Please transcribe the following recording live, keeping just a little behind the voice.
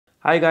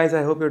Hi guys,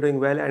 I hope you're doing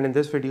well, and in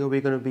this video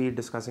we're going to be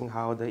discussing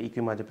how the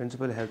Equi-Marginal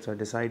principle helps us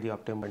decide the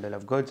optimum bundle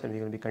of goods, and we're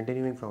going to be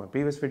continuing from a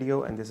previous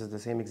video, and this is the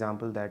same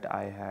example that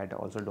I had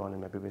also done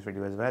in my previous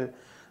video as well,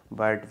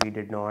 but we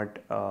did not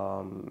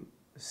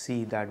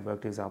see that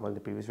worked example in the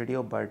previous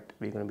video, but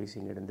we're going to be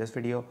seeing it in this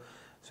video.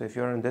 So if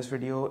you're in this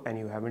video and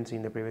you haven't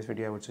seen the previous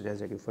video, I would suggest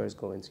that you first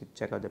go and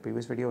check out the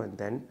previous video and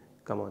then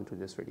come on to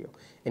this video.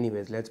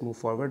 Anyways, let's move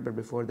forward, but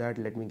before that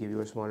let me give you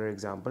a smaller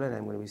example, and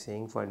I'm going to be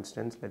saying, for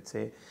instance, let's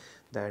say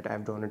that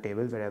I've drawn a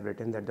table where I've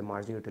written that the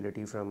marginal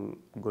utility from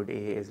good A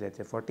is, let's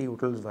say, 40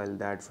 utils, while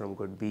that from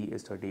good B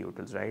is 30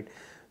 utils, right?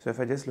 So if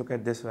I just look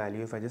at this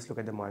value, if I just look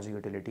at the marginal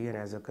utility, and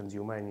as a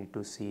consumer I need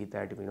to see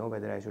that,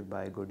 whether I should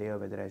buy good A or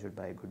whether I should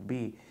buy good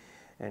B,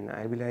 and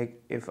I'll be like,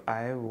 if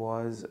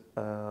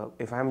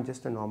I'm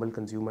just a normal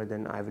consumer,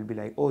 then I will be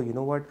like, oh, you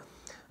know what,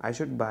 I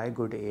should buy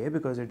good A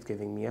because it's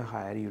giving me a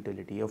higher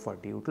utility of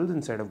 40 utils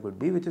instead of good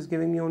B, which is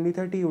giving me only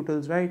 30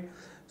 utils, right?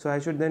 So I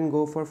should then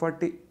go for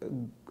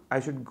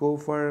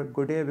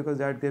good A because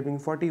that's giving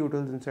 40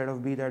 utils instead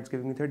of B that's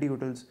giving me 30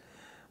 utils.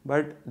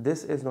 But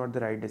this is not the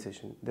right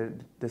decision.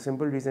 The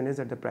simple reason is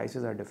that the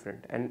prices are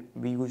different, and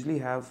we usually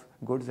have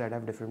goods that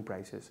have different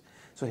prices.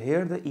 So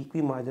here the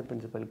Equi-Marginal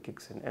principle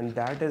kicks in, and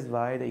that is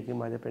why the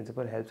Equi-Marginal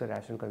principle helps a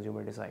rational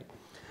consumer decide.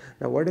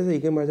 Now what is the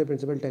Equi-Marginal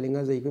principle telling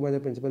us? The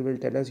Equi-Marginal principle will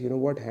tell us, you know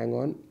what, hang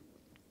on,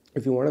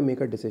 if you want to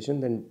make a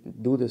decision, then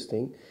do this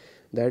thing,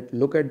 that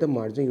look at the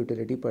marginal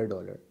utility per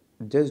dollar.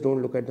 Just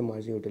don't look at the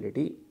marginal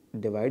utility,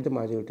 divide the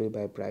marginal utility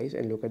by price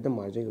and look at the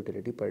marginal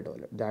utility per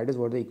dollar. That is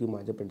what the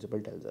Equi-Marginal principle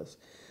tells us.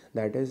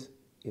 That is,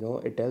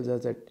 it tells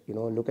us that,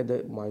 look at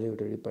the marginal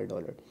utility per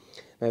dollar.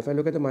 Now if I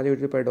look at the marginal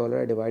utility per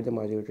dollar, I divide the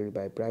marginal utility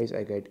by price,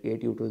 I get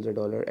 8 utils a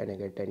dollar and I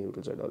get 10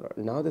 utils a dollar.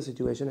 Now the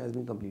situation has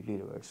been completely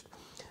reversed,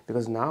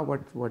 because now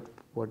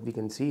what we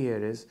can see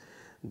here is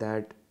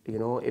that,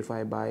 if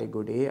I buy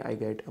good A, I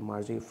get a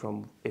margin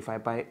from, if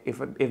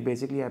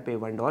basically I pay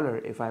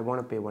 $1, if I want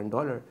to pay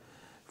 $1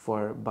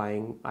 for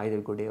buying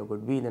either good A or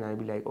good B, then I'll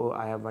be like, oh,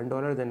 I have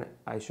 $1, then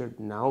I should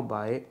now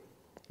buy,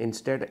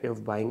 instead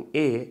of buying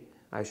A,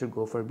 I should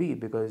go for B,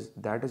 because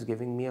that is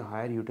giving me a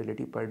higher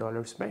utility per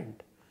dollar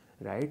spent,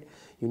 right?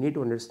 You need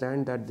to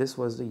understand that this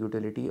was the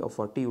utility of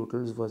 40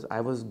 utils, I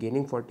was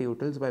gaining 40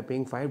 utils by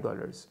paying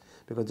 $5,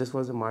 because this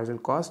was the marginal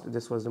cost,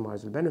 this was the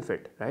marginal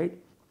benefit, right?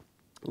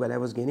 Well, I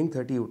was gaining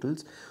 30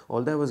 utils,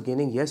 although I was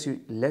gaining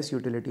less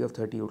utility of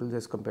 30 utils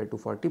as compared to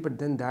 40, but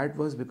then that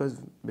was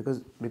because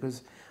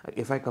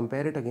if I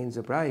compare it against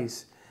the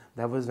price,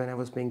 that was when I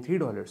was paying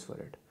 $3 for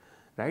it,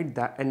 right?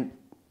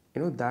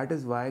 That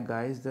is why,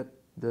 guys,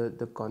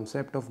 the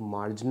concept of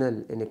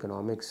marginal in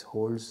economics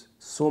holds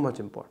so much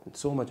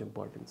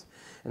importance,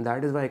 and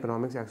that is why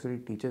economics actually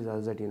teaches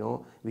us that,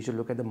 we should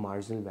look at the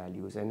marginal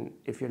values. And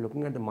if you're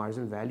looking at the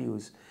marginal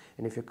values,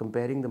 and if you're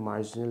comparing the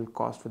marginal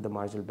cost with the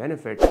marginal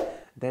benefit,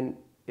 then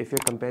if you're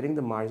comparing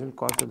the marginal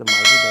cost with the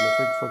marginal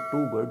benefit for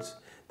two goods,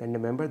 then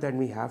remember that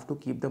we have to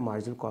keep the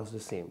marginal cost the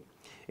same.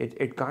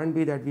 It can't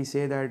be that we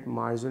say that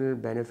marginal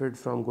benefit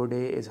from good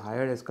A is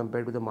higher as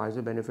compared to the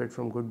marginal benefit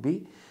from good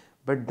B,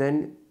 but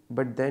then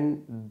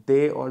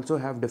they also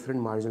have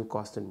different marginal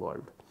costs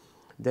involved.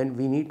 Then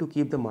we need to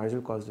keep the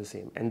marginal cost the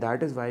same, and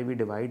that is why we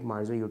divide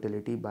marginal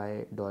utility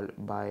by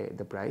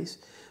the price,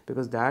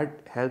 because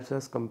that helps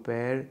us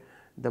compare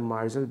the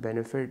marginal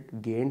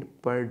benefit gained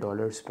per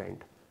dollar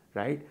spent,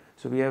 right?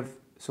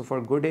 So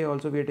for good A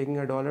also we are taking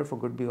 $1, for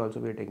good B also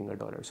we are taking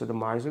 $1. So the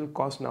marginal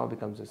cost now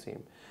becomes the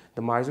same.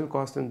 The marginal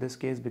cost in this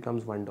case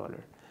becomes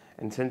 $1.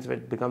 And since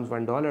it becomes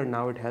 $1,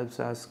 now it helps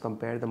us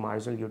compare the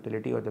marginal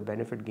utility or the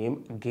benefit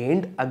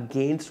gained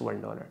against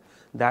 $1.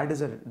 That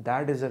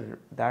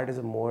is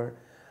a more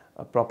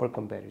proper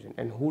comparison.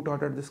 And who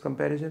taught us this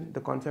comparison?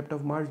 The concept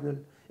of marginal.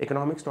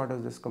 Economics taught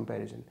us this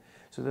comparison.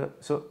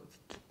 So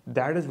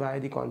that is why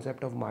the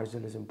concept of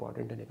marginal is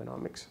important in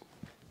economics.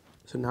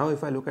 So now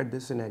if I look at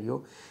this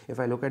scenario, if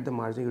I look at the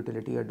marginal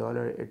utility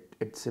 $1,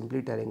 it's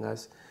simply telling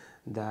us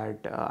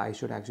that I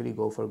should actually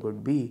go for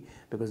good B,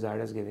 because that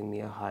is giving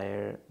me a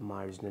higher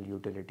marginal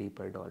utility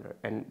per dollar.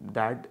 And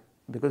that,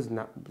 because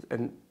now,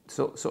 and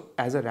so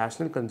as a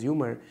rational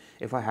consumer,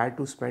 if I had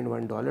to spend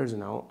 $1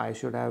 now, I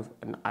should have,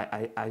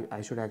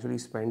 I should actually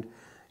spend,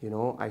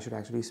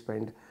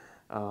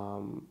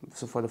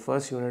 so for the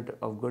first unit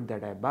of good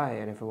that I buy,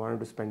 and if I wanted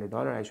to spend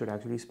 $1, I should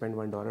actually spend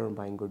 $1 on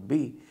buying good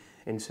B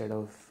instead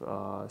of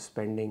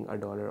spending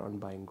 $1 on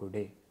buying good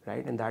A,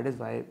 right? And that is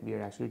why we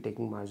are actually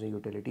taking marginal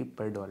utility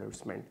per dollar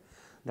spent.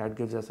 That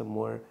gives us a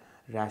more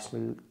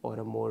rational or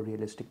a more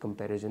realistic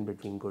comparison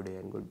between good A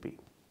and good B.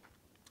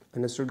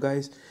 Understood,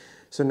 guys?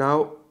 So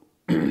now,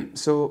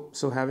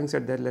 so having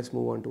said that, let's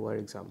move on to our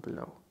example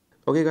now.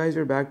 Okay guys,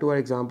 we're back to our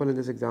example, and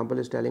this example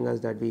is telling us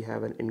that we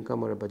have an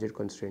income or a budget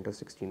constraint of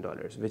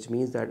 $16, which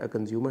means that a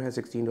consumer has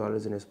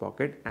 $16 in his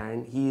pocket,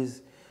 and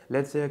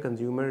let's say a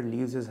consumer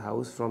leaves his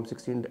house from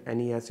 16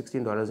 and he has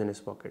 $16 in his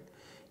pocket.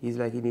 He's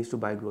like, he needs to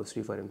buy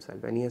grocery for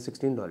himself and he has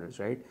 $16,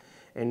 right?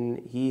 And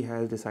he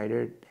has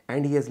decided,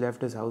 and he has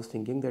left his house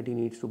thinking that he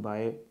needs to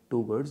buy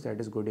two goods, that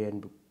is good A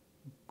and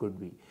good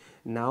B.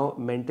 Now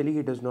mentally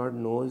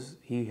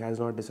he has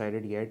not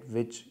decided yet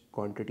which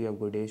quantity of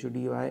good A should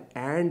he buy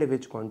and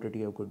which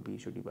quantity of good B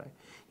should he buy.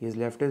 He has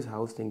left his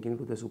house thinking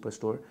to the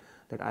superstore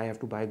that I have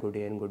to buy good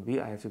A and good B.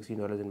 I have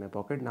 $16 in my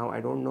pocket. Now I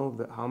don't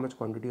know how much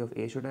quantity of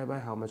A should I buy,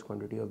 how much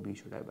quantity of B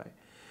should I buy.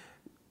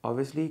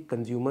 Obviously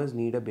consumers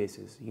need a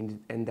basis,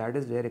 and that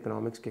is where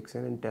economics kicks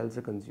in and tells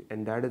the consumer,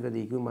 and that is where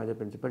the Equi-Marginal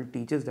principle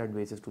teaches that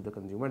basis to the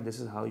consumer. This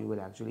is how you will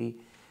actually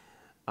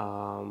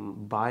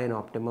buy an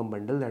optimum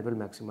bundle that will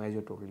maximize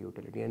your total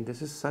utility. And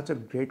this is such a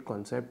great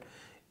concept.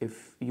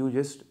 If you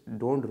just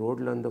don't rote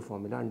learn the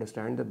formula,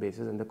 understand the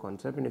basis and the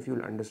concept, and if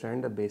you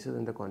understand the basis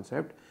and the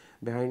concept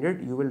behind it,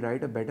 you will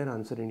write a better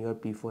answer in your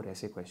P4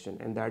 essay question,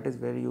 and that is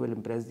where you will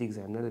impress the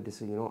examiner that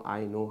this is,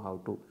 I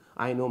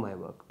know my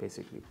work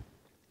basically.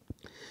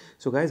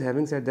 So guys,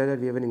 having said that,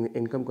 we have an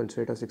income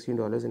constraint of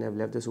 $16 and I've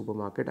left the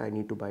supermarket, I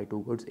need to buy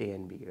two goods A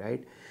and B,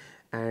 right?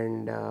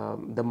 And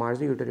the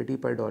marginal utility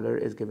per dollar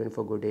is given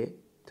for good A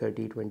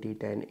 30, 20,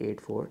 10,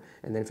 8, 4,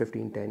 and then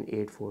 15, 10,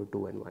 8, 4,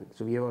 2, and 1.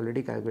 So we have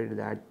already calculated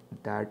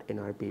that in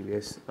our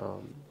previous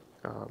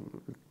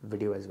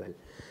video as well.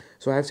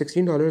 So I have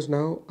 $16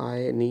 now.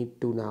 I need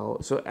to now,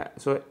 so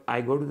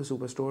I go to the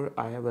superstore.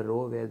 I have a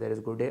row where there is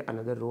good A,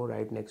 another row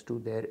right next to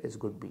there is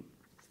good B.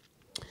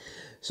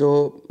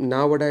 So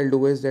now what I'll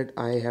do is that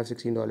I have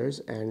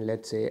 $16 and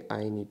let's say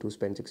I need to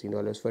spend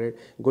 $16 for it.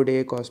 Good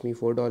A cost me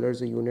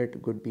 $4 a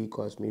unit, good B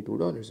cost me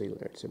 $2 a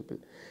unit, simple,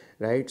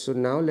 right? So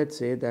now let's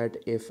say that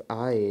if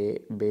I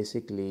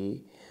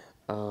basically,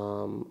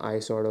 what I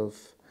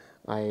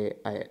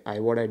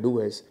do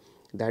is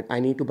that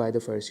I need to buy the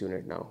first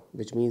unit now,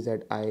 which means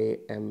that I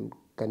am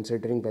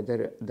considering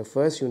whether the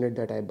first unit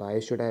that I buy,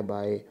 should I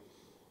buy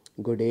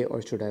good A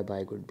or should I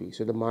buy good B?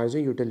 So the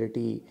marginal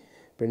utility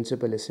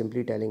principle is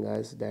simply telling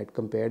us that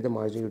compare the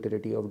marginal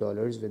utility of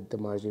dollars with the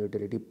marginal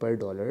utility per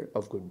dollar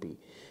of good B.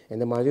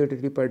 And the marginal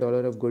utility per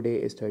dollar of good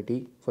A is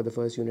 30 for the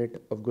first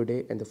unit of good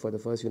A, and for the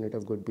first unit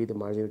of good B, the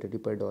marginal utility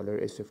per dollar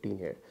is 15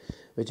 here,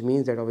 which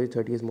means that obviously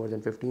 30 is more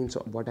than 15.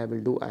 So what I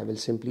will do, I will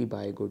simply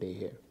buy good A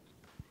here.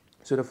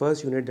 So the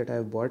first unit that I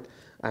have bought,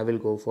 I will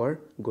go for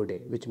good A,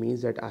 which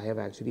means that I have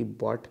actually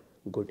bought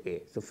good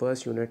A. So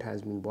first unit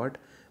has been bought,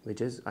 which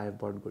is I have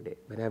bought good A.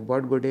 When I have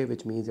bought good A,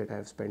 which means that I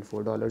have spent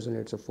 $4 on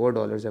it. So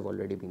 $4 have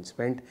already been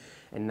spent.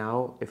 And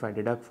now if I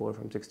deduct 4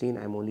 from 16,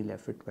 I'm only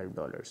left with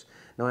 $12.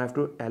 Now I have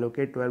to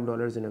allocate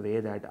 $12 in a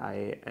way that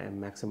I am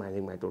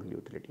maximizing my total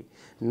utility.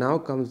 Now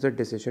comes the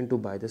decision to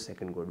buy the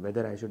second good,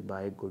 whether I should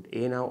buy good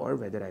A now or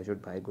whether I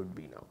should buy good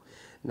B now.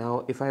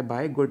 Now if I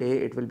buy good A,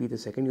 it will be the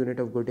second unit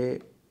of good A,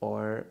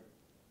 or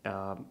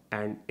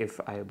and if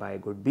I buy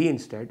good B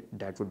instead,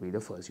 that would be the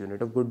first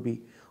unit of good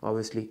B,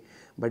 obviously.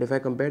 But if I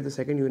compare the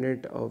second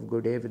unit of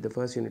good A with the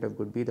first unit of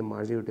good B, the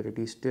marginal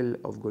utility still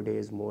of good A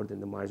is more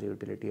than the marginal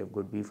utility of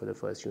good B for the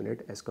first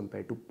unit, as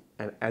compared to,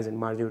 as in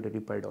marginal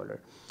utility per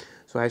dollar.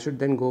 So I should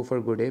then go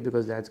for good A,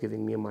 because that's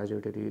giving me a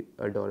marginal utility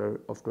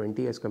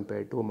 $1.20 as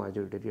compared to a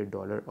marginal utility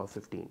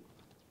 $1.15.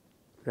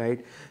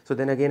 Right? So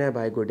then again I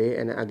buy good A,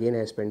 and again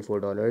I spend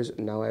 $4.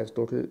 Now I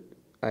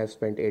have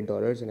spent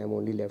 $8 and I'm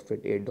only left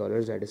with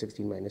 $8. That is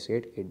 16 minus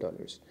 8,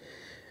 $8.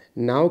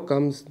 Now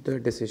comes the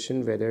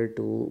decision whether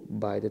to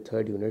buy the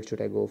third unit.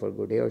 Should I go for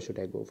good A or should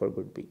I go for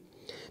good B?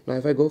 Now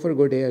if I go for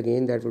good A,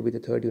 again that would be the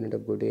third unit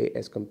of good A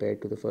as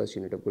compared to the first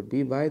unit of good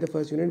B. Why the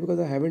first unit? Because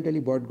I haven't really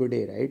bought good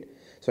A, right?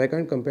 So I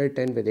can't compare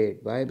 10 with 8.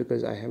 Why?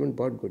 Because I haven't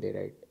bought good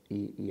A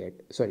yet.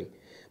 Sorry,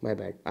 my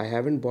bad. I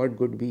haven't bought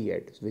good B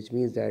yet, which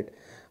means that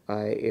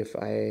if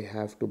I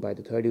have to buy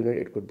the third unit,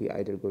 it could be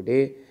either good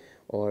A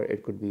or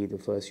it could be the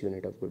first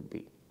unit of good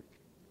B.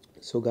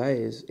 So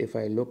guys, if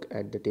I look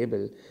at the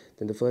table,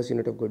 then the first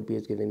unit of good B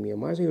is giving me a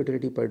marginal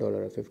utility per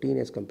dollar of 15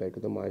 as compared to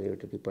the marginal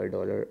utility per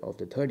dollar of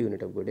the third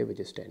unit of good A, which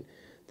is 10.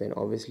 Then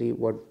obviously,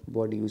 what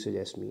do you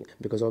suggest me?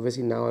 Because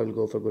obviously now I will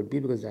go for good B,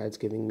 because that's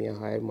giving me a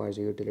higher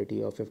marginal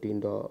utility of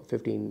 15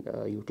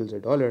 utils a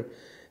dollar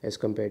as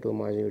compared to a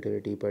marginal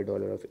utility per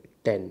dollar of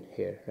 10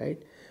 here,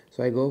 right?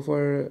 So I go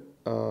for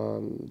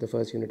the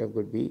first unit of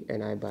good B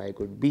and I buy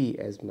good B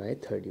as my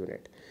third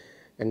unit,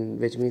 and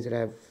which means that I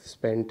have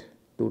spent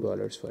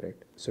 $2 for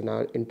it. So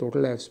now in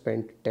total I have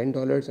spent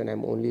 $10 and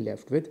I'm only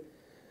left with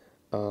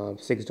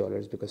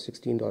 $6, because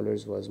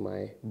 $16 was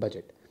my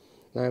budget.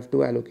 Now I have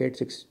to allocate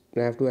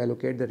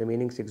the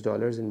remaining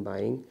 $6 in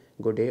buying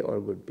good A or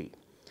good B.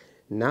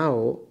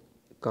 Now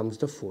comes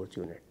the fourth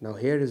unit. Now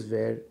here is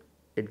where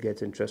it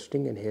gets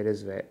interesting, and here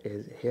is where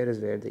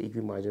the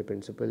Equi-Marginal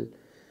principle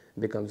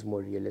becomes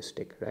more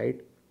realistic, right?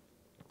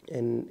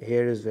 And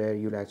here is where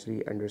you'll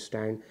actually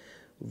understand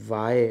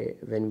why,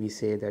 when we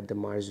say that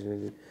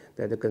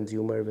the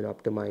consumer will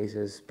optimize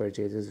his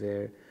purchases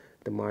where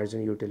the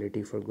marginal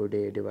utility for good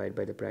A divided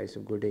by the price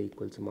of good A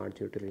equals the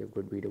marginal utility of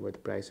good B divided by the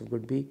price of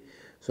good B.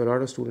 So a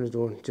lot of students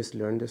don't just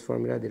learn this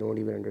formula, they don't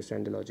even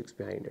understand the logics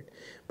behind it.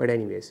 But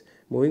anyways,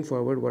 moving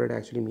forward, what it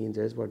actually means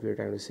is, what we're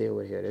trying to say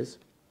over here is,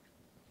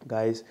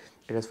 guys,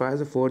 as far as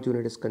the fourth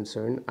unit is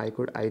concerned, I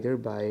could either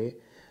buy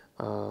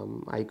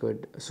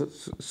so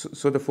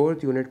the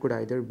fourth unit would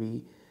either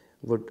be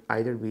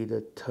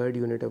the third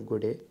unit of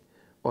good A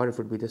or it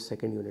would be the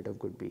second unit of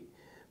good B,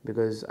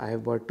 because I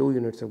have bought 2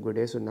 units of good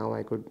A, so now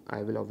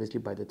I will obviously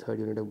buy the third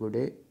unit of good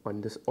A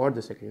on this, or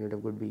the second unit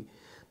of good B.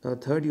 Now the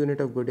third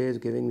unit of good A is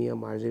giving me a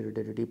marginal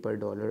utility per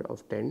dollar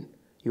of 10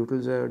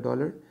 utils a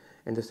dollar,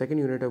 and the second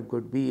unit of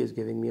good B is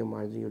giving me a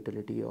marginal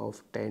utility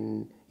of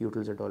 10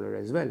 utils a dollar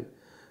as well.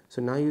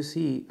 So now you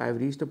see I've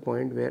reached a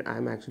point where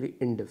I'm actually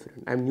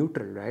indifferent. I'm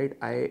neutral, right?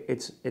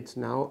 It's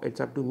now it's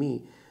up to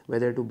me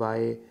whether to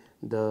buy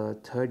the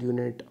third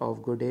unit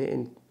of good A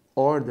in,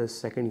 or the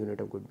second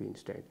unit of good B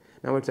instead.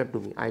 Now it's up to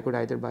me. I could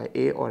either buy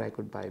A or I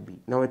could buy B.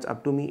 Now it's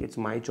up to me. It's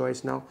my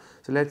choice now.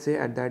 So let's say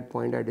at that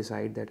point I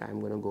decide that I'm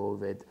going to go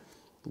with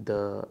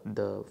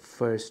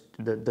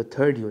the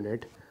third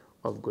unit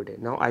of good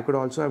A. Now I could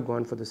also have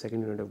gone for the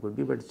second unit of good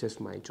B, but it's just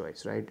my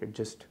choice, right?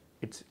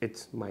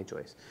 It's my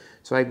choice.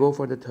 So I go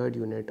for the third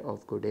unit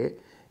of good A.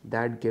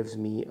 That gives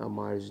me a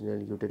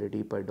marginal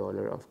utility per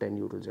dollar of 10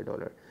 utils a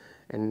dollar,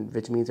 and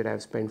which means that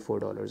I've spent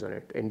 $4 on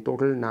it. In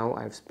total now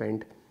I've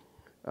spent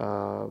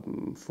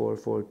 4,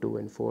 4, 2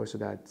 and 4, so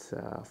that's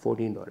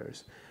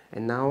 $14.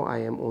 And now I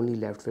am only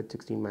left with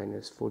 16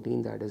 minus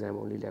 14, that is I'm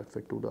only left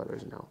with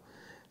 $2 now.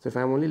 So if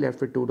I'm only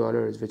left with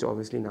 $2, which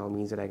obviously now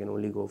means that I can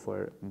only go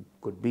for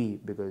good B,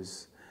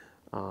 because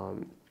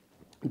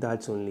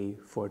that's only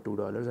for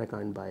 $2. I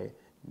can't buy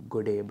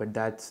good A,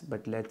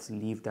 but let's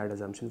leave that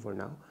assumption for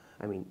now.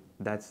 I mean,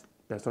 that's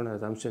not an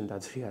assumption,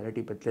 that's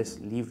reality, but let's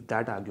leave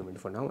that argument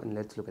for now and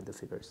let's look at the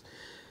figures.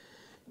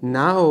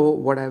 Now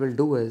what I will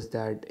do is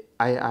that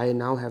I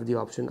now have the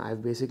option.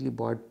 I've basically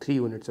bought 3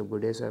 units of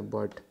good A, so I've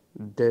bought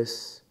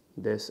this,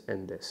 this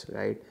and this,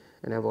 right?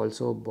 And I've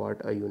also bought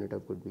a unit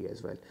of good B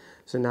as well.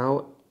 So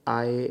now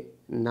I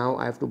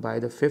have to buy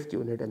the 5th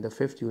unit, and the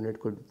 5th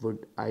unit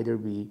would either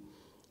be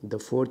the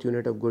 4th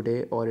unit of good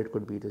A, or it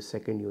could be the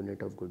 2nd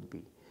unit of good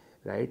B,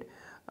 right?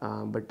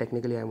 But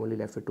technically I'm only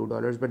left with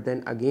 $2. But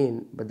then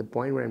again, the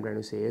point what I'm trying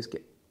to say is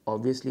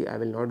obviously I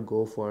will not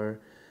go for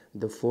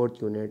the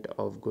 4th unit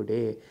of good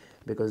A,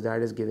 because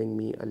that is giving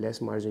me a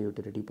less marginal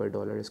utility per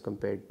dollar as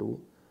compared to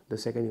the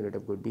 2nd unit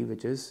of good B,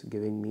 which is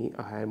giving me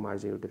a higher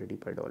marginal utility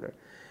per dollar.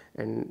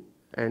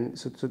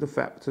 So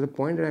the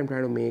point that I'm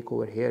trying to make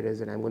over here is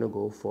that I'm going to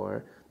go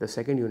for the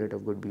 2nd unit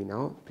of good B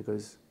now,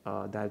 because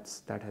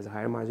that has a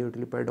higher marginal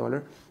utility per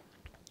dollar.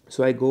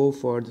 So I go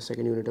for the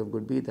 2nd unit of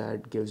good B,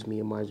 that gives me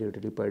a marginal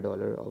utility per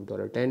dollar of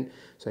 $10.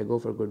 So I go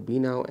for good B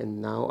now,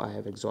 and now I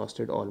have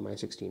exhausted all my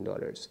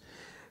 $16.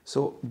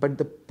 So, but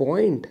the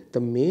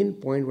main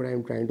point what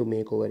I'm trying to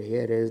make over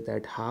here is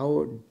that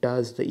how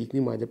does the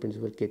Equi-Marginal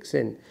principle kicks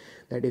in?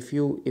 That if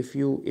you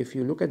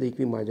look at the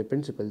Equi-Marginal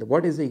principle,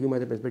 what is the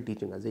Equi-Marginal principle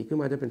teaching us? The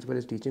Equi-Marginal principle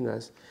is teaching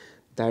us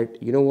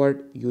that, you know what,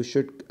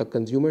 a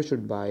consumer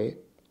should buy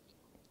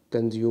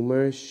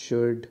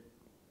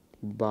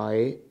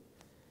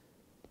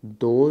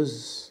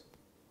those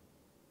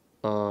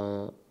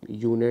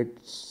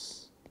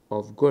units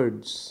of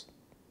goods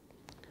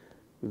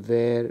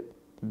where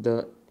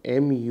the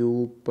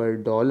MU per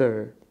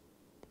dollar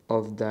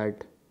of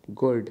that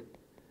good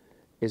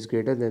is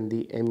greater than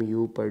the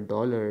MU per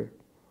dollar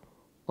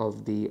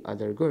of the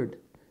other good.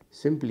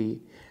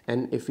 Simply,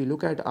 and if we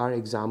look at our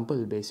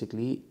example,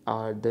 basically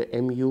the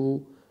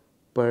MU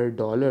per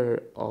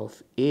dollar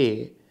of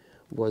A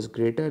was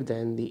greater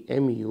than the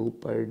MU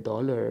per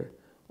dollar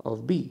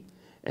of B,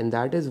 and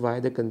that is why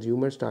the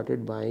consumer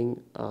started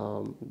buying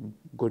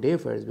good A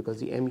first, because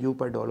the MU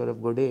per dollar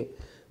of good A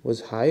was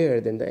higher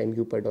than the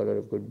MU per dollar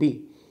of good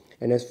B.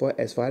 And as far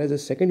as the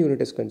 2nd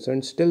unit is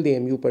concerned, still the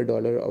MU per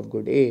dollar of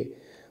good A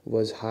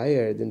was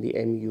higher than the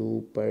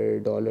MU per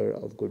dollar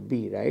of good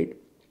B, right?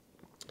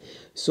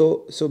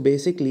 So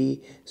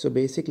basically,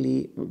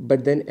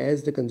 but then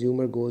as the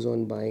consumer goes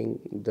on buying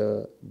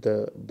the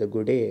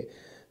good A,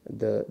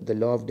 the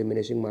law of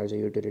diminishing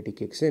marginal utility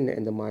kicks in,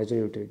 and the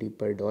marginal utility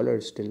per dollar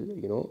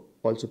still,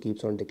 also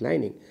keeps on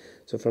declining.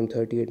 So from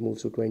 30 it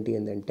moves to 20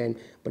 and then 10.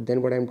 But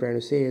then what I'm trying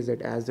to say is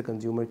that as the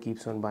consumer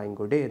keeps on buying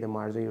good A, the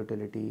marginal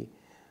utility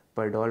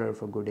per dollar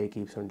for good A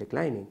keeps on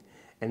declining.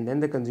 And then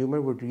the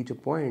consumer would reach a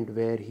point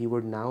where he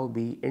would now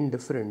be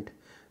indifferent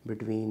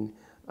between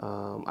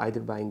either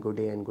buying good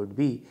A and good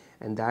B,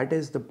 and that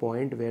is the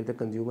point where the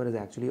consumer has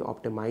actually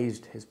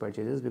optimized his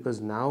purchases,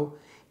 because now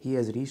he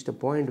has reached a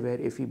point where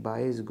if he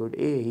buys good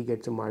A, he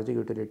gets a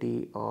marginal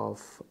utility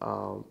of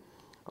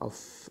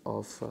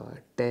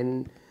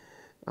 10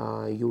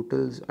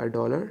 utils a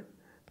dollar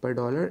per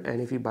dollar,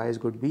 and if he buys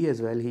good B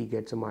as well, he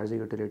gets a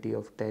marginal utility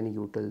of 10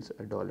 utils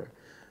a dollar.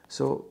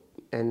 So,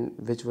 and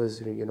which was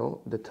the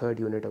 3rd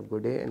unit of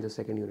good A and the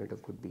 2nd unit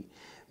of good B,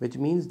 which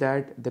means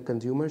that the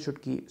consumer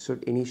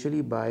should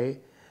initially buy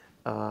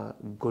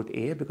good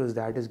A, because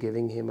that is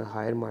giving him a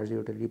higher marginal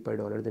utility per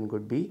dollar than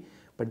good B.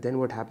 But then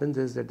what happens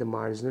is that the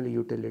marginal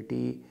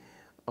utility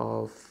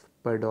of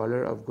per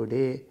dollar of good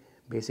A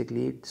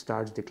basically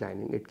starts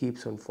declining. It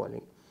keeps on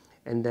falling,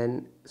 and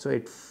then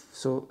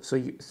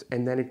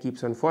and then it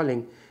keeps on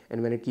falling,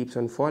 and when it keeps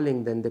on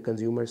falling, then the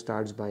consumer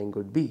starts buying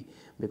good B,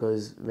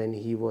 because when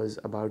he was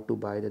about to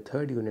buy the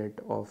third unit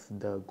of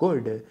the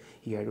good,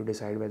 he had to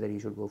decide whether he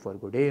should go for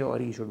good A or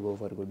he should go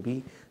for good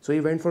B. So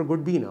he went for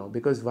good B now.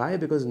 Because why?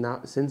 Because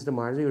now, since the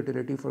marginal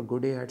utility for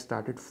good A had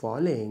started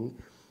falling,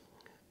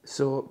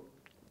 so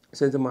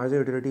since the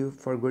marginal utility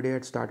for good A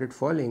had started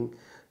falling,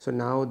 so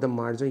now the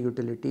marginal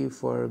utility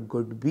for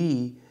good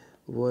B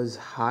was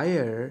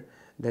higher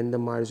than the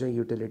marginal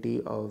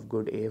utility of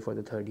good A for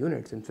the third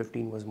unit, since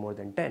 15 was more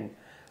than 10.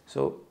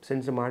 So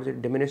since the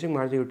diminishing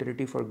marginal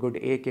utility for good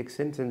A kicks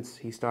in, since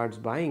he starts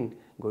buying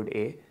good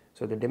A,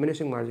 so the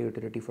diminishing marginal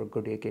utility for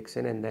good A kicks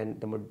in, and then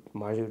the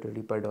marginal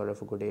utility per dollar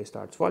for good A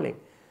starts falling.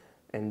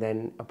 And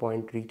then a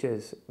point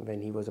reaches when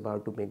he was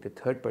about to make the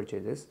third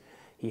purchases,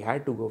 he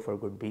had to go for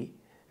good B,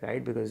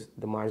 right? Because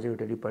the marginal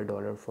utility per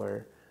dollar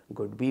for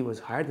good B was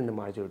higher than the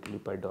marginal utility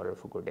per dollar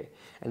for good A.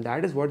 And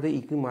that is what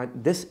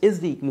this is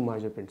the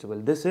equi-marginal principle.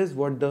 This is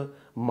what the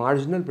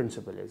marginal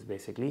principle is,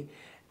 basically.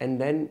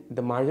 And then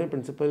the marginal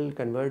principle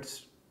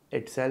converts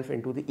itself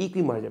into the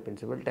equi-marginal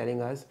principle,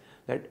 telling us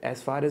that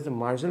as far as the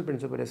marginal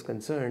principle is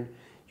concerned,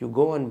 you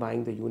go on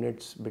buying the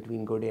units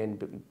between good A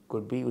and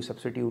good B, you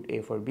substitute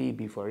A for B,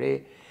 B for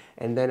A,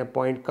 and then a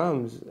point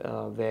comes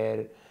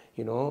where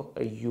you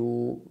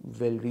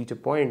will reach a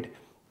point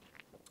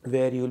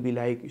where you will be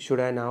like, should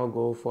I now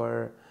go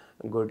for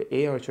good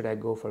A or should I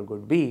go for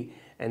good B?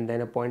 And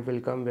then a point will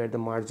come where the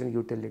marginal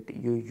utility,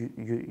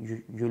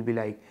 you'll be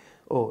like,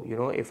 oh,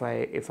 if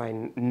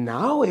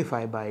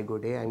I buy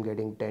good A, I'm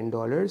getting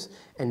 $10,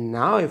 and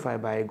now if I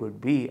buy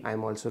good B,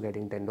 I'm also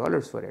getting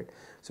 $10 for it.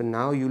 So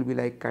now you'll be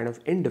like kind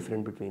of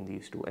indifferent between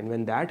these two. And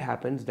when that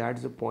happens,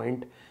 that's the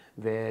point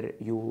where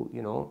you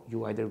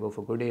either go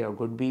for good A or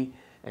good B,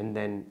 and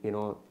then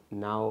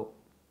now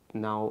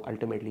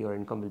ultimately your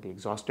income will be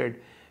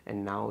exhausted,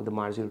 and now the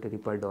marginal utility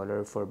per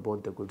dollar for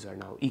both the goods are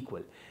now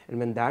equal. And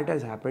when that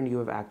has happened, you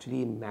have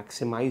actually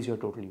maximized your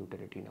total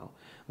utility now.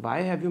 Why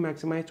have you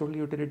maximized total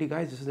utility,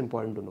 guys? This is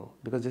important to know,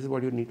 because this is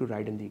what you need to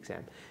write in the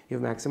exam. You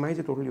have maximized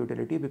the total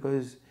utility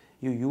because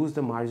you use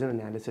the marginal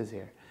analysis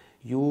here.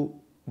 You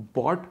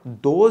bought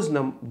those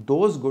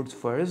goods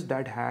first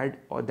that had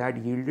or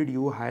that yielded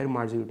you higher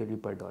marginal utility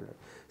per dollar.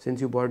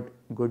 Since you bought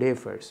good A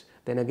first,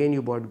 then again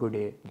you bought good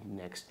A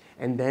next,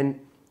 and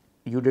then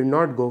you did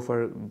not go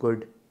for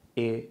good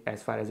A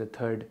as far as the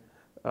third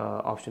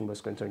option was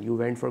concerned. You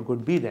went for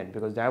good B then,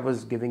 because that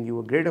was giving you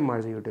a greater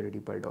marginal utility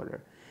per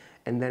dollar.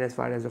 And then as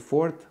far as the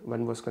fourth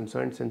one was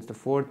concerned, since the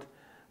fourth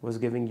was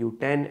giving you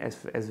 10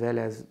 as well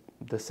as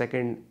the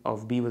second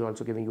of B was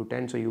also giving you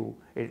 10, so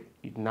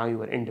now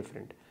you are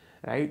indifferent,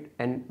 right?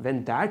 And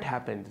when that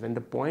happens, when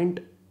the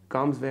point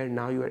comes where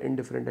now you are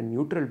indifferent and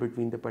neutral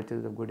between the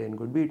purchases of good A and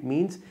good B, it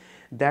means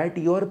that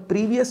your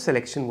previous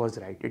selection was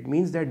right. It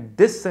means that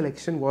this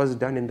selection was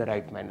done in the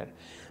right manner.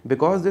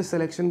 Because this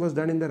selection was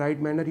done in the right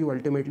manner, you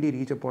ultimately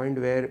reach a point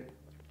where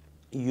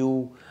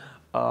you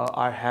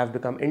have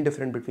become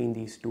indifferent between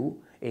these two,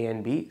 A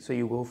and B. So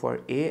you go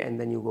for A and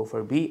then you go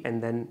for B,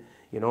 and then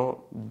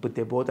but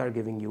they both are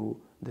giving you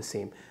the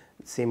same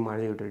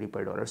marginal utility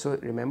per dollar. So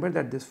remember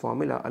that this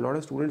formula, a lot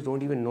of students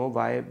don't even know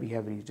why we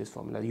have reached this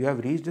formula. You have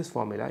reached this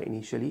formula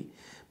initially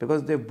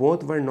because they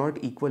both were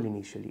not equal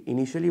initially.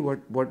 Initially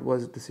what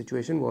was the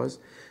situation was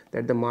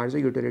that the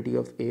marginal utility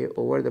of A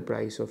over the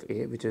price of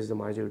A, which is the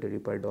marginal utility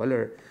per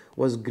dollar,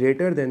 was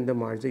greater than the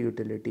marginal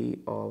utility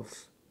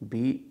of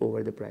B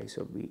over the price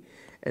of B.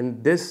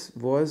 And this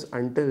was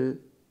until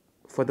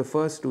for the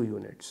first two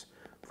units.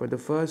 For the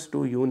first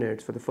two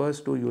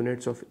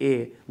units of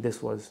A,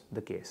 this was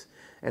the case.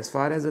 As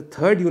far as the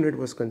third unit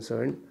was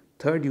concerned,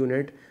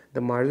 the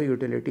marginal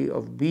utility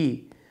of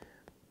B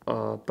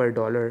per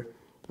dollar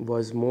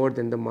was more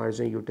than the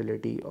marginal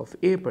utility of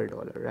A per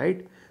dollar,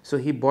 right? So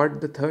he bought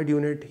the third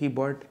unit, he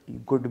bought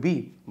good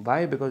B.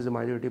 Why? Because the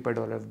marginal utility per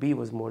dollar of B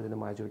was more than the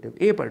marginal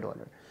utility of A per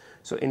dollar.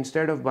 So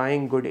instead of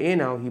buying good A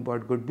now, he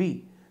bought good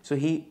B. So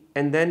he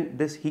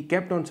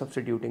kept on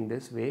substituting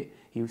this way.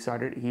 He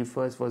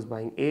first was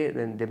buying A,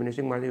 then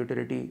diminishing marginal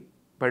utility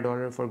per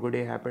dollar for good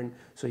A happened,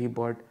 so he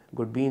bought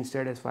good B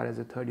instead as far as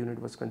the third unit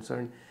was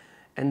concerned,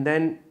 and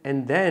then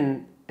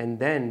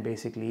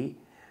basically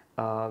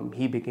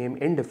he became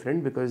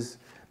indifferent because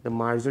the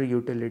marginal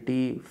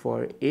utility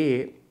for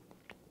A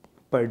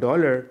per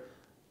dollar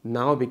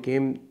now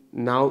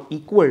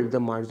equaled the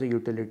marginal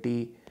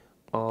utility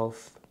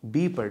of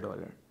B per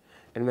dollar.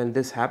 And when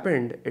this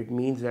happened, it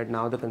means that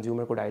now the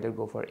consumer could either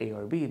go for A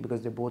or B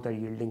because they both are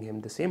yielding him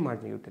the same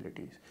marginal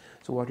utilities.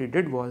 So what he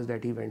did was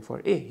that he went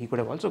for A. He could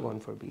have also gone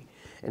for B.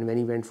 And when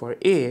he went for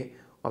A,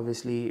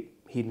 obviously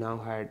he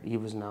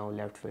was now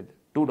left with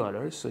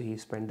 $2, so he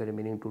spent the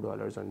remaining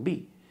 $2 on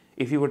B.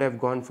 If he would have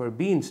gone for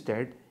B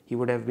instead, he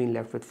would have been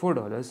left with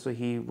 $4, so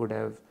he would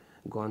have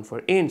gone for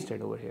A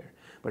instead over here.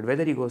 But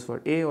whether he goes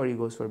for A or he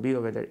goes for B, or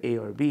whether A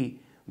or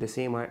B,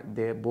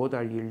 they both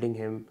are yielding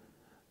him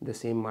the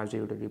same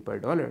marginal utility per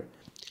dollar.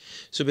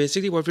 So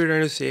basically what we're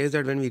trying to say is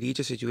that when we reach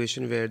a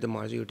situation where the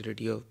marginal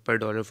utility of per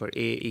dollar for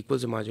A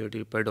equals the marginal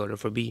utility per dollar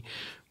for B,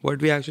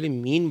 what we actually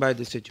mean by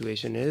this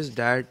situation is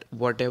that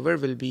whatever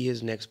will be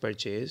his next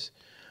purchase,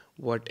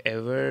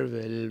 whatever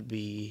will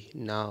be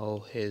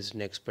now his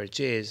next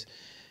purchase,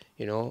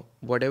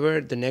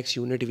 whatever the next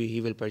unit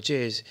he will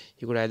purchase,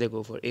 he could either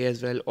go for A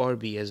as well or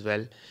B as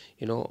well,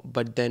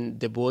 but then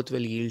they both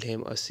will yield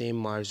him a same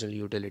marginal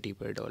utility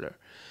per dollar.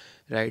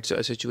 Right, so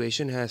a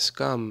situation has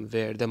come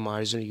where the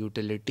marginal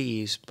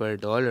utilities per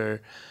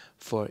dollar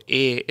for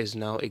A is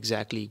now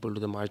exactly equal to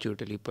the marginal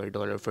utility per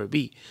dollar for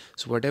B.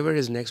 So whatever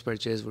his next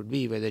purchase would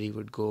be, whether he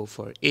would go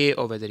for A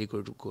or whether he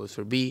could go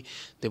for B,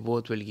 they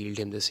both will yield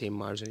him the same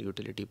marginal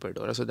utility per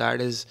dollar. So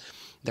that is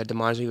that the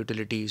marginal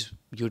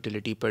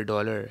utility per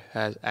dollar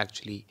has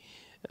actually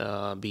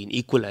been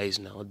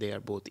equalized now. They are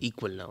both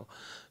equal now.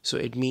 So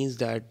it means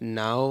that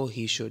now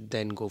he should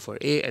then go for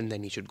A and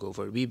then he should go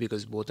for B,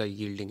 because both are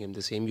yielding him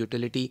the same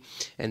utility,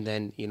 and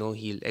then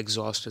he'll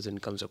exhaust his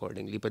incomes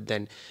accordingly. But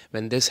then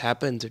when this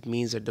happens, it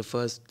means that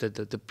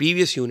the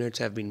previous units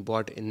have been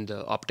bought in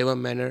the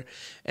optimum manner,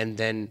 and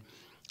then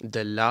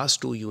the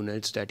last two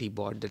units that he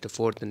bought, that the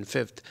fourth and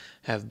fifth,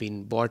 have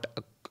been bought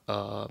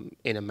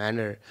in a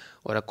manner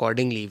or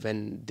accordingly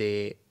when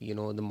they, the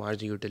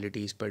marginal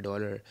utilities per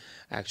dollar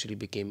actually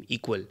became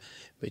equal,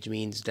 which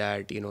means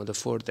that, the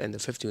fourth and the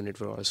fifth unit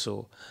were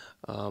also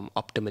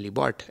optimally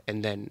bought,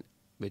 and then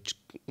which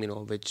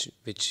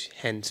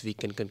hence we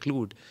can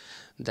conclude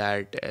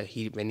that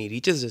when he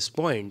reaches this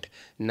point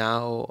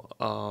now,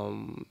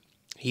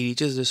 he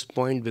reaches this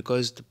point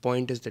because the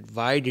point is that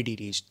why did he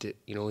reach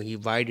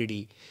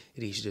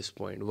this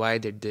point? Why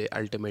did they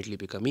ultimately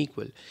become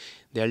equal?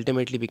 They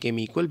ultimately became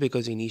equal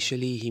because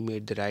initially he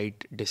made the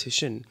right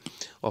decision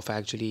of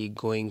actually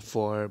going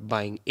for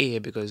buying A,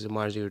 because the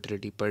marginal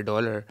utility per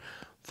dollar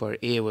for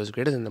A was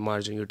greater than the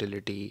marginal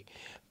utility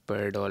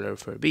per dollar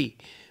for B,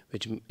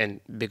 and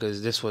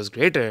because this was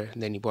greater,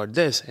 then he bought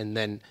this, and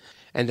then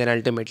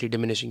ultimately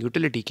diminishing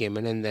utility came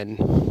in, and then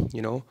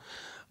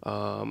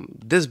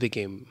this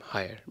became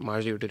higher.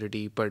 Marginal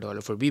utility per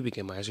dollar for B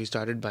became higher. So he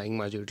started buying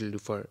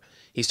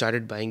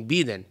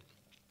B then,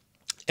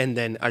 and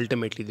then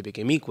ultimately they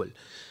became equal.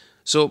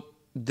 So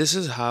this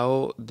is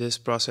how this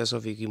process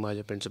of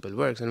Equi-Marginal principle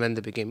works. And when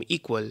they became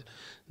equal,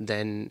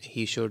 then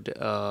he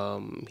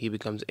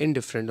becomes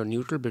indifferent or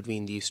neutral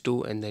between these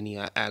two, and then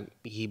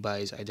he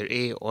buys either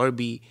A or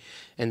B,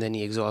 and then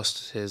he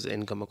exhausts his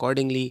income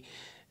accordingly,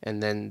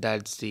 and then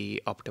that's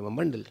the optimum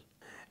bundle.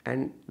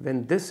 And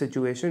when this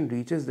situation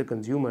reaches the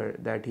consumer,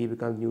 that he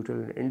becomes neutral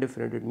and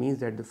indifferent, it means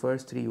that the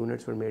first three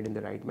units were made in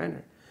the right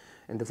manner.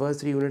 And the first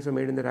three units were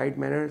made in the right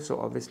manner, so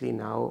obviously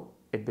now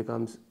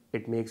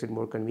it makes it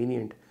more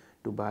convenient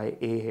to buy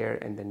A here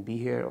and then B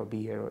here, or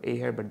B here or A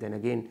here. But then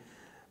again,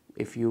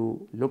 if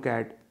you look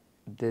at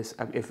this,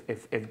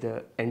 if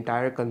the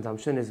entire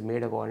consumption is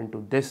made according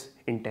to this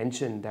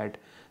intention that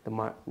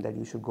that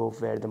you should go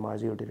where the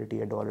marginal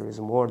utility a dollar is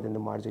more than the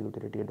marginal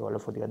utility a dollar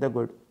for the other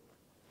good,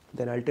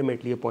 then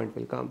ultimately a point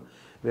will come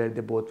where they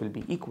both will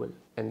be equal,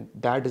 and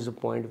that is the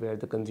point where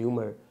the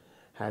consumer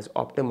has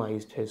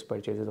optimized his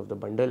purchases of the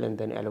bundle, and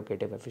then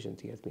allocative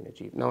efficiency has been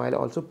achieved. Now I'll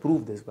also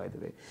prove this, by the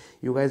way.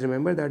 You guys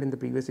remember that in the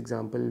previous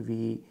example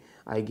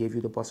I gave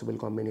you the possible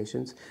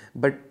combinations,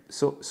 but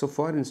so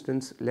for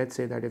instance, let's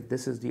say that if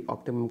this is the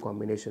optimum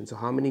combination, so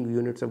how many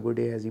units of good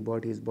A has he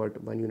bought? He's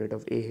bought one unit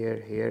of A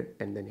here,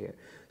 and then here.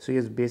 So he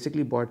has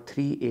basically bought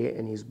 3A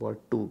and he's bought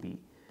 2B.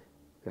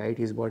 Right,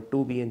 he's bought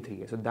 2B and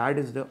 3A. So that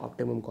is the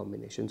optimum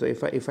combination. So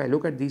if I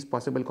look at these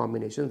possible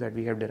combinations that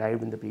we have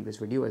derived in the previous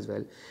video as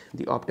well,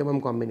 the optimum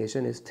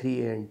combination is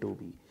 3A and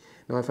 2B.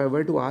 Now if I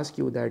were to ask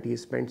you that he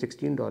spent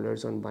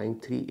 $16 on buying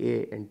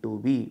 3A and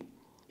 2B,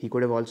 he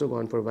could have also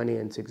gone for 1A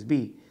and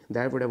 6B.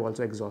 That would have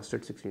also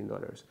exhausted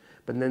 $16.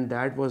 But then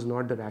that was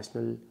not the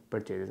rational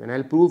purchases. And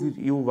I'll prove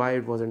you why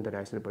it wasn't the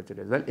rational purchase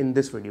as well in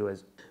this video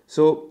as well.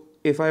 So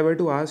if I were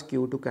to ask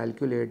you to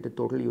calculate the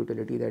total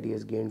utility that he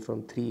has gained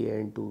from 3A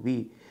and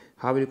 2B,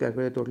 how will you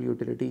calculate the total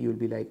utility? You'll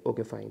be like,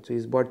 okay, fine. So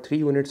he's bought 3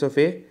 units of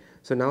A.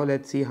 So now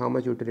let's see how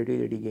much utility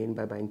did he gain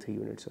by buying 3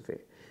 units of A.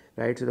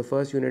 Right? So the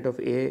first unit of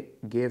A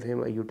gave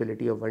him a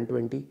utility of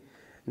 120.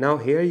 Now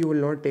here you will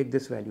not take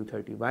this value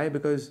 30. Why?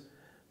 Because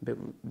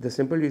the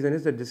simple reason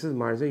is that this is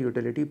marginal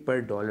utility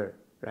per dollar,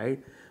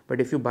 right?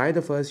 But if you buy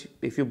the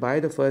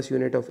first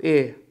unit of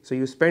A, so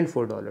you spend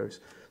 $4.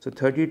 So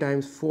 30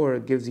 times 4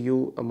 gives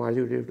you a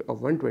marginal utility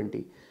of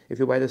 120. If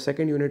you buy the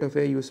second unit of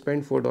A, you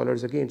spend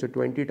 $4 again. So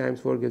 20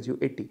 times 4 gives you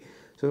 80.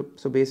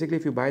 So basically,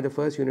 if you buy the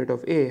first unit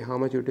of A, how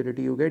much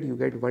utility you get? You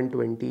get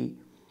 120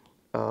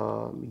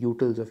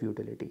 utils of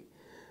utility.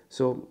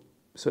 So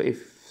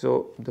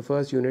the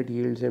first unit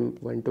yields him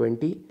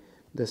 120.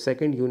 The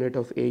second unit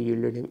of A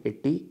yielded him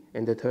 80,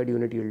 and the third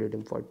unit yielded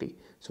him 40.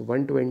 So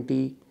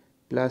 120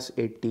 plus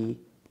 80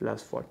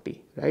 plus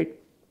 40, right?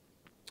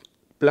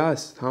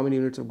 Plus how many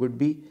units of good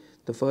B?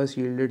 The first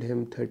yielded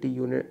him 30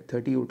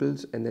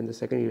 utils, and then the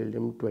second yielded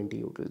him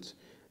 20 utils,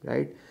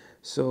 right?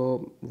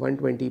 So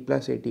 120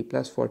 plus 80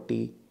 plus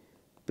 40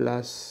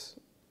 plus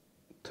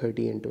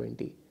 30 and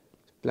 20.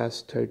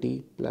 plus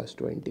 30 plus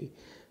 20.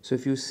 So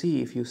if you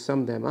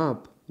sum them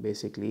up,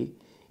 basically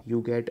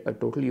you get a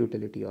total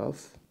utility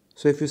of,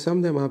 so if you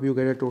sum them up, you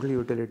get a total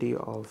utility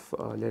of,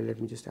 let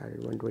me just add it,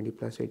 120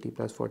 plus 80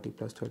 plus 40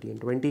 plus 30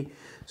 and 20.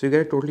 So you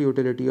get a total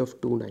utility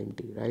of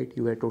 290, right?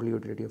 You get a total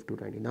utility of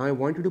 290. Now I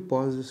want you to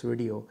pause this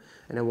video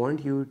and I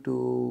want you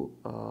to,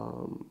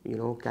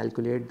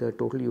 calculate the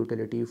total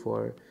utility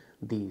for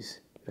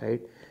these,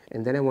 right?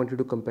 And then I want you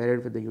to compare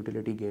it with the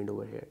utility gained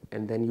over here.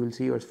 And then you'll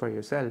see for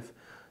yourself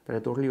that the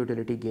total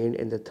utility gained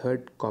in the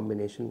third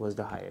combination was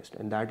the highest,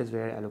 and that is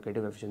where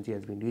allocative efficiency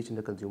has been reached and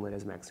the consumer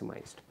has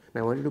maximized.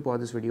 Now I want you to pause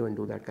this video and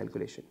do that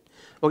calculation.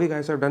 Okay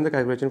guys, so I've done the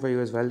calculation for you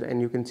as well,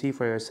 and you can see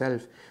for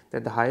yourself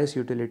that the highest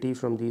utility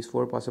from these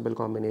four possible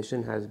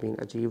combinations has been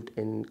achieved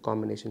in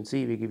combination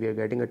C. We are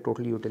getting a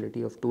total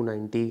utility of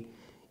 290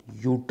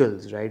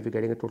 utils, right? We're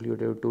getting a total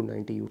utility of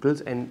 290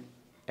 utils, and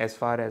as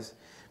far as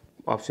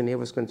option A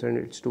was concerned,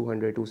 it's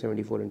 200,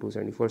 274 and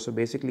 274. So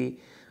basically,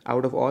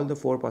 out of all the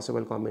four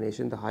possible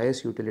combinations, the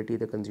highest utility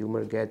the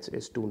consumer gets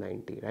is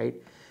 290,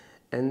 right?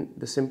 And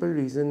the simple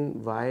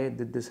reason why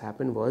did this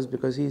happen was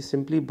because he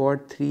simply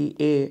bought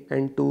 3A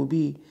and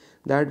 2B.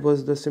 That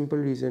was the simple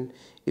reason.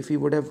 If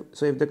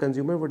the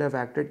consumer would have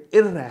acted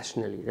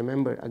irrationally,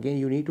 remember, again,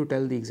 you need to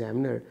tell the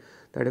examiner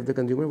that if the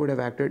consumer would have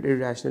acted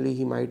irrationally,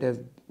 he might have,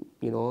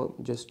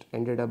 just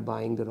ended up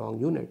buying the wrong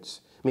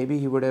units. Maybe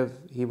he would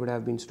have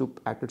been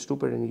acted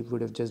stupid and he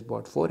would have just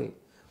bought 4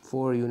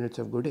 units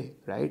of good A,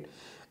 right?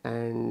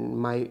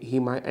 And why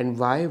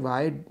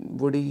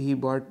would he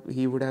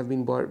would have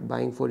been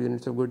buying 4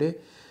 units of good A?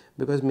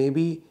 Because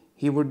maybe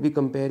he would be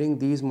comparing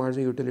these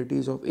marginal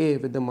utilities of A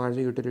with the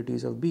marginal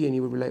utilities of B, and he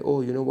would be like,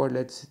 oh, you know what,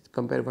 let's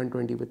compare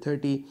 120 with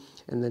 30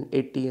 and then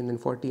 80 and then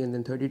 40 and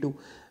then 32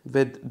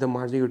 with the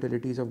marginal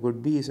utilities of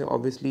good B. So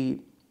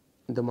obviously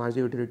the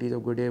marginal utilities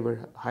of good A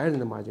were higher than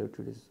the marginal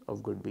utilities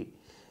of good B,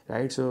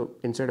 right? So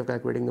instead of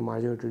calculating the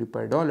marginal utility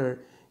per dollar,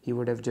 he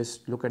would have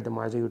just looked at the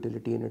marginal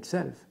utility in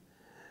itself,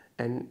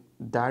 and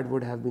that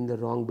would have been the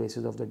wrong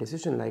basis of the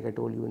decision, like I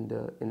told you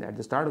at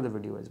the start of the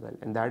video as well.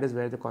 And that is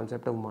where the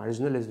concept of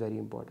marginal is very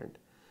important,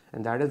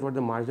 and that is what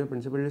the marginal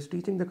principle is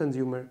teaching the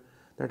consumer,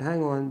 that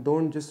hang on,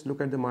 don't just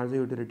look at the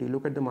marginal utility,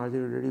 look at the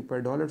marginal utility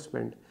per dollar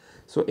spent.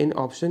 So in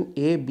option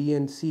A, B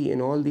and C, in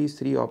all these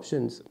three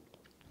options,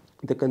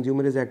 the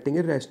consumer is acting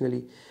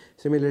irrationally.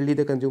 Similarly,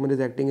 the consumer is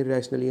acting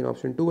irrationally in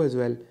option 2 as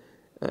well,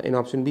 in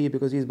option B,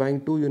 because he's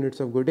buying 2 units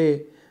of good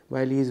A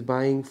while he's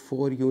buying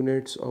 4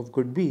 units of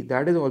good B.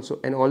 That is also,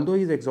 and although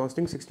he's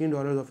exhausting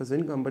 $16 of his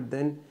income, but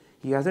then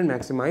he hasn't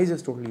maximized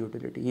his total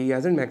utility. He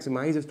hasn't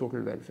maximized his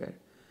total welfare.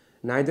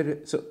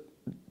 So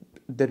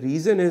the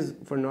reason is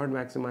for not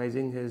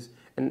maximizing his,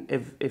 and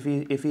if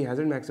he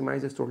hasn't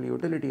maximized his total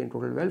utility and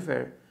total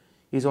welfare,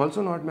 he's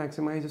also not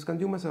maximized his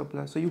consumer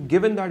surplus. So you've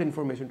given that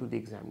information to the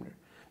examiner.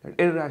 That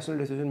irrational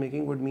decision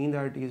making would mean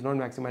that he's not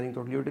maximizing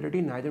total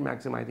utility, neither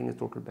maximizing his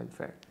total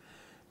welfare,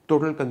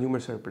 total consumer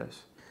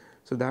surplus.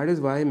 So that is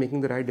why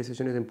making the right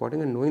decision is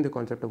important, and knowing the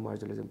concept of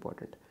marginal is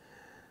important.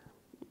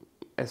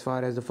 As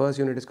far as the first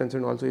unit is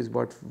concerned, also he's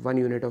bought 1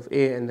 unit of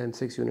A and then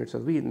 6 units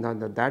of B. Now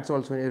that's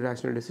also an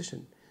irrational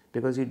decision,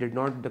 because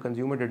the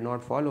consumer did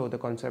not follow the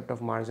concept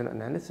of marginal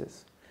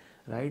analysis,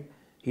 right?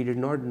 He did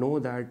not know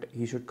that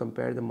he should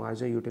compare the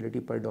marginal utility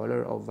per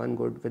dollar of one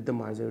good with the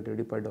marginal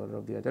utility per dollar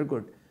of the other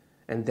good,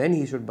 and then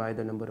he should buy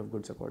the number of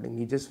goods according.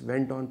 He just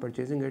went on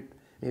purchasing it,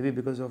 maybe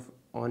because of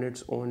on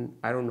its own,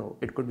 I don't know,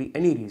 it could be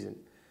any reason,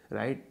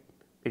 right?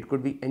 It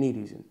could be any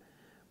reason.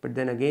 But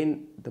then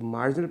again, the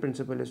marginal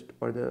principle is,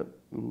 or the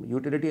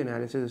utility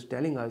analysis is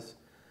telling us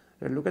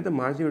that look at the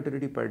marginal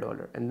utility per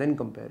dollar and then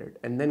compare it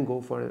and then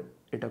go for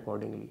it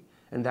accordingly,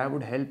 and that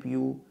would help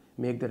you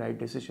make the right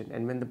decision.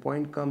 And when the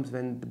point comes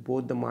when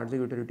both the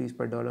marginal utilities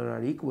per dollar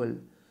are equal,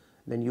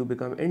 then you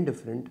become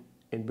indifferent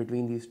in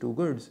between these two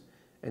goods,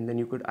 and then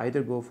you could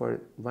either go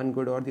for one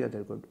good or the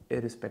other good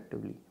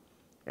irrespectively,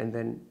 and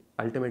then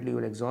ultimately you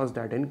will exhaust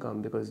that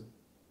income because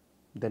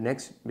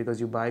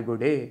you buy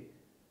good A,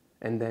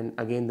 and then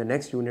again the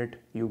next unit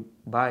you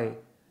buy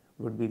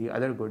would be the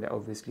other good,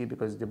 obviously,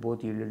 because they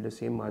both yielded the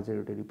same marginal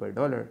utility per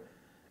dollar,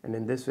 and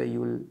in this way you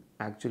will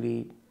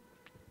actually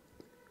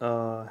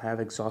have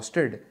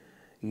exhausted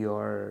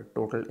your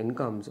total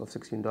incomes of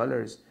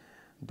 $16,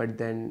 but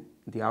then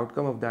the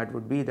outcome of that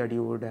would be that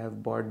you would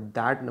have bought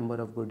that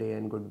number of good A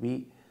and good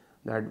B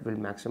that will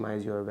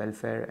maximize your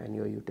welfare and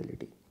your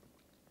utility.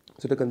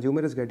 So the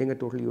consumer is getting a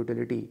total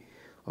utility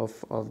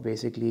of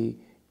basically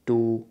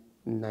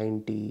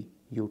 290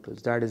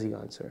 utils. That is the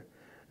answer,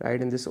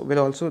 right? And this will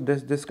also,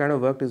 this kind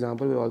of worked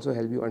example will also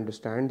help you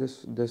understand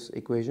this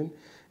equation,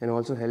 and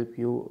also help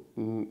you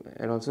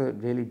and also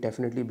really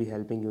definitely be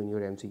helping you in your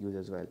MCQs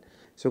as well.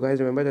 So guys,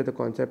 remember that the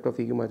concept of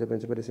Equi-Marginal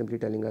principle is simply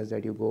telling us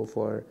that you go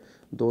for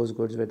those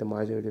goods where the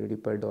marginal utility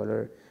per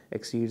dollar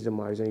exceeds the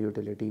marginal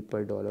utility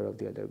per dollar of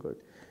the other good,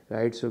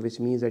 right? So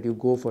which means that you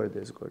go for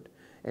this good.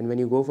 And when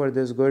you go for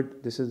this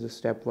good, this is the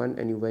step 1,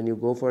 and when you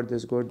go for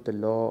this good, the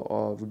law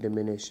of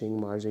diminishing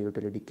marginal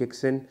utility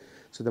kicks in.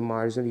 So the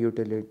marginal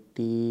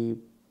utility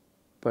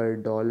per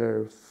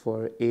dollar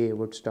for A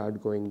would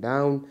start going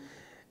down,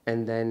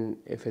 and then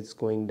if it's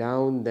going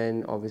down,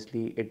 then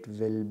obviously it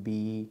will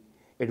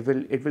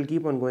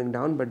keep on going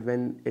down. But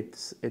when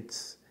it's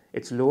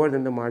lower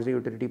than the marginal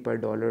utility per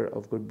dollar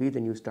of good B,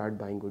 then you start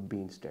buying good B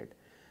instead,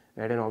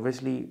 right? And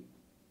obviously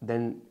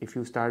then if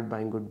you start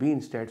buying good B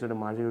instead, so the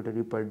marginal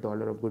utility per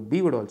dollar of good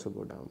B would also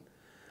go down.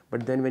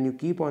 But then when you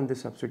keep on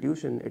this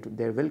substitution,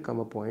 there will come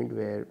a point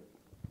where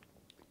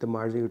the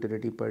marginal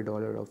utility per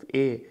dollar of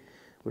A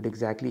would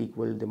exactly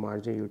equal the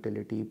marginal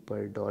utility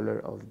per dollar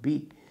of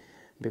B,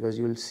 because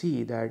you'll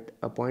see that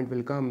a point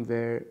will come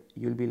where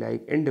you'll be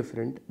like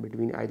indifferent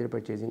between either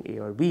purchasing A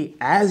or B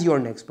as your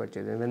next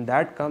purchase. And when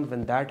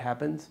that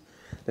happens,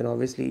 then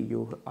obviously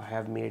you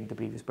have made the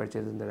previous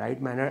purchase in the right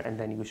manner, and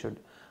then you should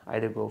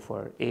either go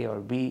for A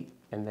or B.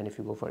 And then if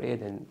you go for A,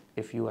 then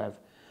if you're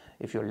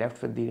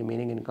left with the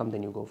remaining income,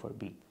 then you go for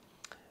B,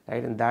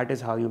 right? And that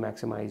is how you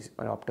maximize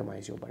or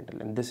optimize your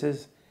bundle. And this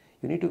is,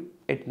 you need to,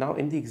 now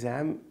in the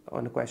exam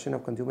on a question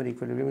of consumer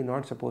equilibrium, you're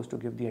not supposed to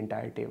give the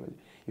entire table.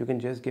 You can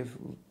just give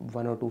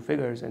one or two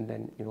figures and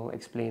then,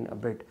 explain a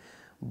bit.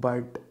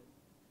 But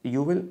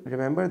you will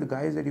remember, the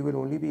guys, that you will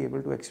only be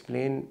able to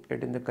explain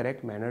it in the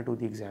correct manner to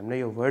the examiner.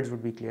 Your words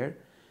would be clear.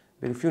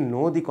 But if you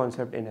know the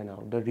concept in and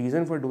out, the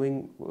reason for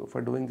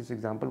doing this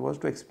example was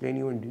to explain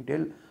you in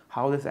detail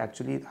how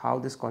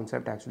this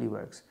concept actually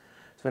works.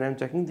 So when I'm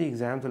checking the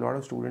exams, a lot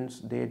of students,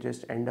 they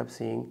just end up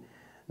saying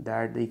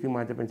that the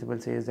Equi-Marginal principle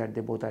says that they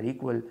both are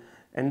equal,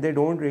 and they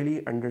don't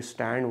really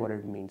understand what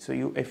it means. So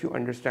if you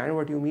understand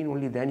what you mean,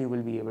 only then you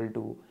will be able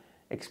to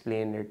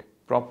explain it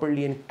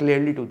properly and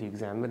clearly to the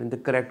examiner in the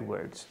correct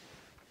words,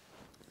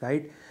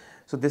 right?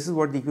 So this is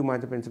what the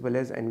Equi-Marginal principle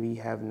is, and we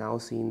have now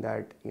seen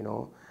that,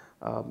 so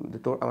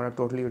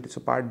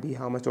part B,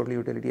 how much total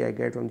utility I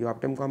get from the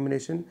optimum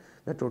combination.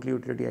 The total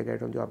utility I get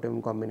from the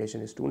optimum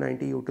combination is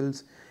 290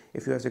 utils.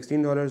 If you have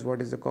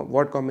 $16,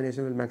 what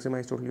combination will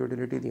maximize total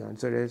utility? The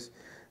answer is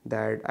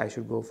that I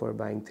should go for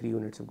buying 3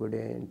 units of good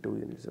A and 2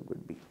 units of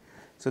good B.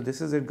 So this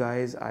is it,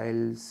 guys.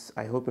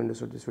 I hope you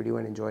understood this video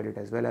and enjoyed it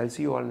as well. I'll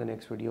see you all in the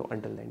next video.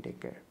 Until then,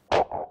 take care.